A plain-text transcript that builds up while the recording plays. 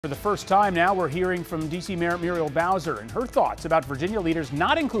For the first time now, we're hearing from D.C. Mayor Muriel Bowser and her thoughts about Virginia leaders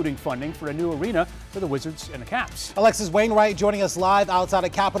not including funding for a new arena for the Wizards and the Caps. Alexis Wainwright joining us live outside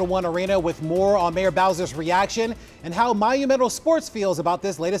of Capital One Arena with more on Mayor Bowser's reaction and how Monumental Sports feels about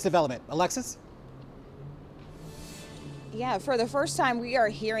this latest development. Alexis? Yeah, for the first time, we are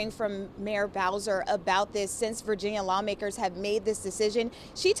hearing from Mayor Bowser about this since Virginia lawmakers have made this decision.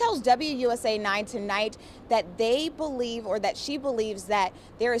 She tells WUSA 9 tonight that they believe, or that she believes, that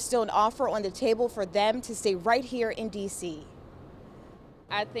there is still an offer on the table for them to stay right here in D.C.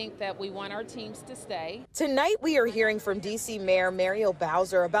 I think that we want our teams to stay. Tonight, we are hearing from D.C. Mayor Muriel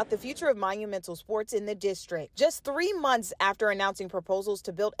Bowser about the future of monumental sports in the district. Just 3 months after announcing proposals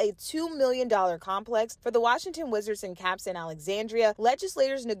to build a $2 million complex for the Washington Wizards and Caps in Alexandria,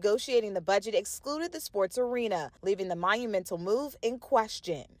 legislators negotiating the budget excluded the sports arena, leaving the monumental move in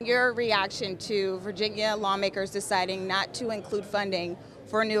question. Your reaction to Virginia lawmakers deciding not to include funding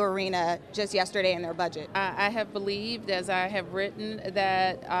for a new arena just yesterday in their budget? I have believed, as I have written,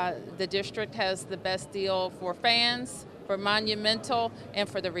 that the district has the best deal for fans, for Monumental, and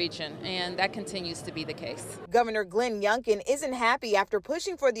for the region, and that continues to be the case. Governor Glenn Youngkin isn't happy after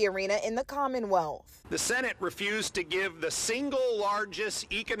pushing for the arena in the Commonwealth. The Senate refused to give the single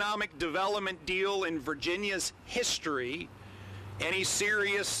largest economic development deal in Virginia's history any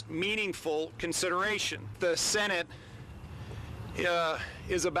serious, meaningful consideration. The Senate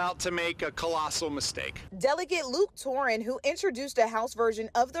is about to make a colossal mistake. Delegate Luke Torin, who introduced a House version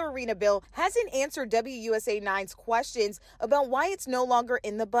of the arena bill, hasn't answered WUSA 9's questions about why it's no longer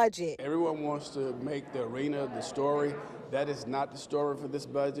in the budget. Everyone wants to make the arena the story. That is not the story for this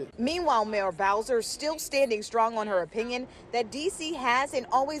budget. Meanwhile, Mayor Bowser still standing strong on her opinion that D.C. has and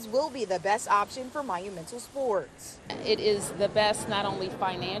always will be the best option for monumental sports. It is the best not only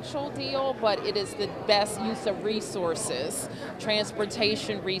financial deal, but it is the best use of resources,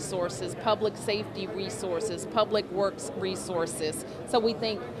 transportation resources, public safety resources, public works resources. So we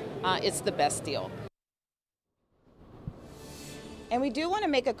think it's the best deal. And we do want to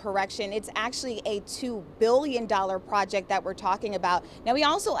make a correction. It's actually a $2 billion project that we're talking about. Now, we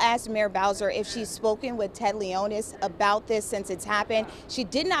also asked Mayor Bowser if she's spoken with Ted Leonis about this since it's happened. She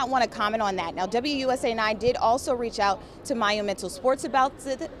did not want to comment on that. Now, WUSA 9 did also reach out to Monumental Sports about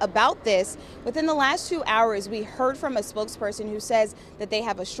this. Within the last 2 hours, we heard from a spokesperson who says that they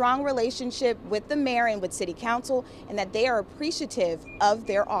have a strong relationship with the mayor and with City Council, and that they are appreciative of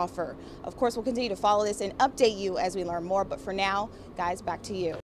their offer. Of course, we'll continue to follow this and update you as we learn more. But for now, guys, back to you.